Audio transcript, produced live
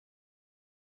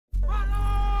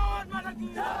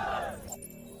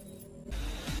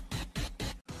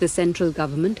The central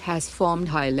government has formed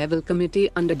high-level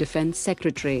committee under Defence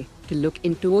Secretary to look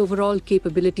into overall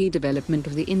capability development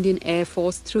of the Indian Air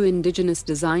Force through indigenous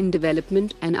design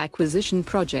development and acquisition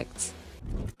projects.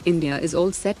 India is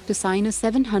all set to sign a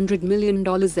 $700 million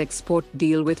export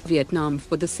deal with Vietnam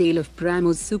for the sale of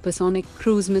BrahMos supersonic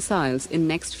cruise missiles in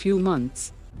next few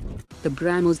months. The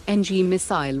BrahMos-NG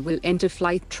missile will enter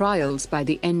flight trials by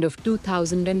the end of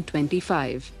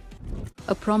 2025.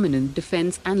 A prominent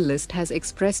defense analyst has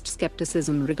expressed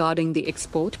skepticism regarding the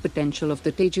export potential of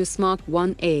the Tejas Mark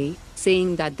 1A,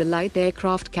 saying that the light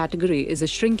aircraft category is a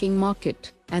shrinking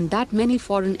market, and that many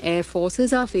foreign air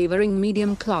forces are favoring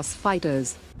medium-class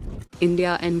fighters.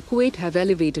 India and Kuwait have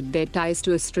elevated their ties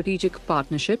to a strategic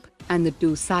partnership, and the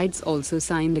two sides also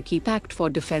signed a key pact for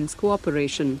defense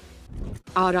cooperation.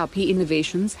 RRP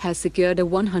Innovations has secured a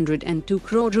 102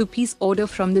 crore rupees order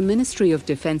from the Ministry of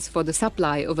Defence for the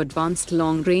supply of advanced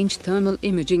long-range thermal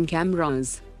imaging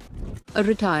cameras. A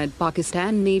retired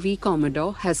Pakistan Navy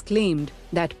Commodore has claimed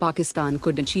that Pakistan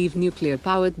could achieve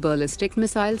nuclear-powered ballistic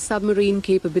missile submarine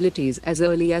capabilities as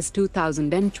early as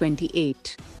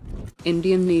 2028.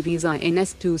 Indian Navy's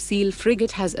INS Tushil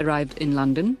frigate has arrived in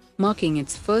London, marking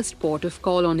its first port of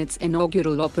call on its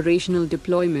inaugural operational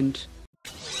deployment.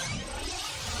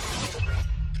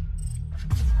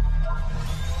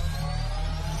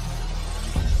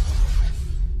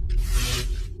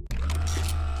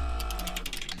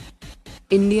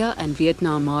 India and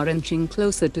Vietnam are inching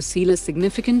closer to seal a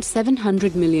significant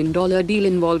 $700 million deal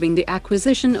involving the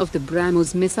acquisition of the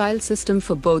BrahMos missile system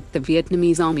for both the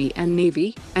Vietnamese Army and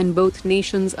Navy, and both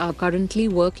nations are currently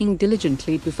working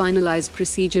diligently to finalize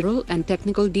procedural and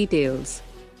technical details.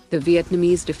 The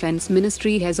Vietnamese Defense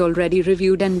Ministry has already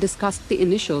reviewed and discussed the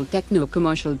initial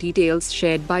techno-commercial details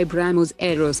shared by BrahMos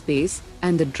Aerospace,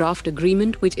 and the draft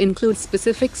agreement, which includes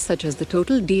specifics such as the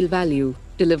total deal value,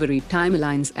 delivery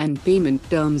timelines and payment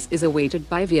terms, is awaited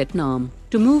by Vietnam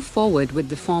to move forward with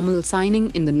the formal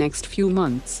signing in the next few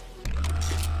months.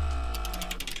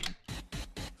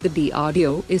 The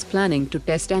DRDO is planning to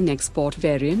test an export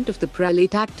variant of the Pralay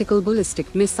tactical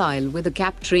ballistic missile with a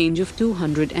capped range of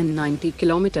 290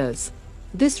 kilometers.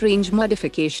 This range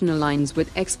modification aligns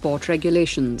with export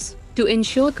regulations to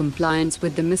ensure compliance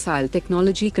with the missile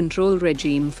technology control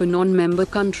regime for non-member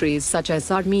countries such as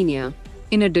Armenia.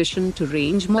 In addition to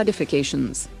range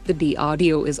modifications, the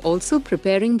DRDO is also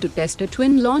preparing to test a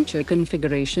twin launcher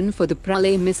configuration for the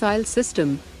Pralay missile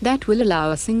system that will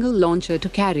allow a single launcher to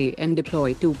carry and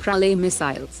deploy 2 Pralay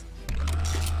missiles.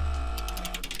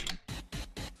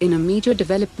 In a major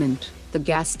development, the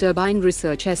gas turbine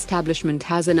research establishment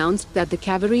has announced that the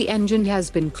Kaveri engine has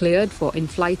been cleared for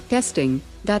in-flight testing.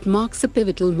 That marks a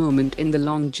pivotal moment in the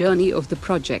long journey of the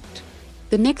project.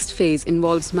 The next phase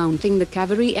involves mounting the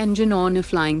Kaveri engine on a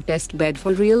flying test bed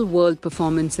for real-world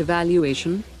performance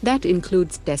evaluation. That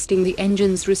includes testing the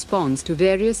engine's response to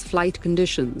various flight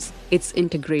conditions, its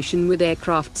integration with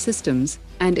aircraft systems,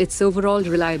 and its overall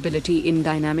reliability in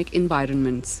dynamic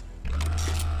environments.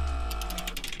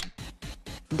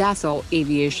 Dassault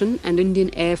Aviation and Indian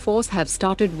Air Force have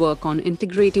started work on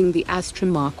integrating the Astra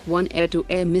Mark 1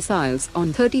 air-to-air missiles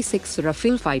on 36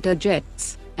 Rafale fighter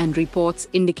jets, and reports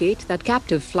indicate that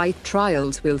captive flight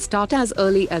trials will start as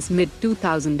early as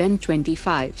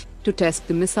mid-2025 to test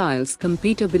the missile's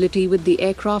compatibility with the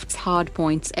aircraft's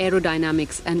hardpoints,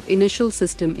 aerodynamics and initial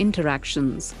system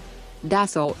interactions.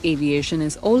 Dassault Aviation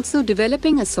is also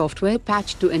developing a software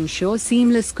patch to ensure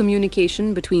seamless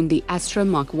communication between the Astra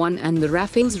Mark 1 and the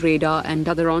Rafale's radar and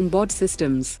other onboard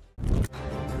systems.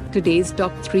 Today's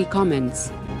top 3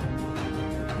 comments.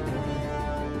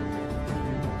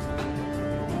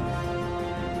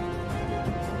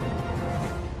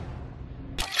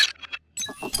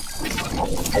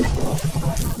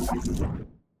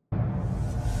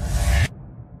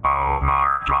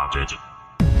 Omar dropped it.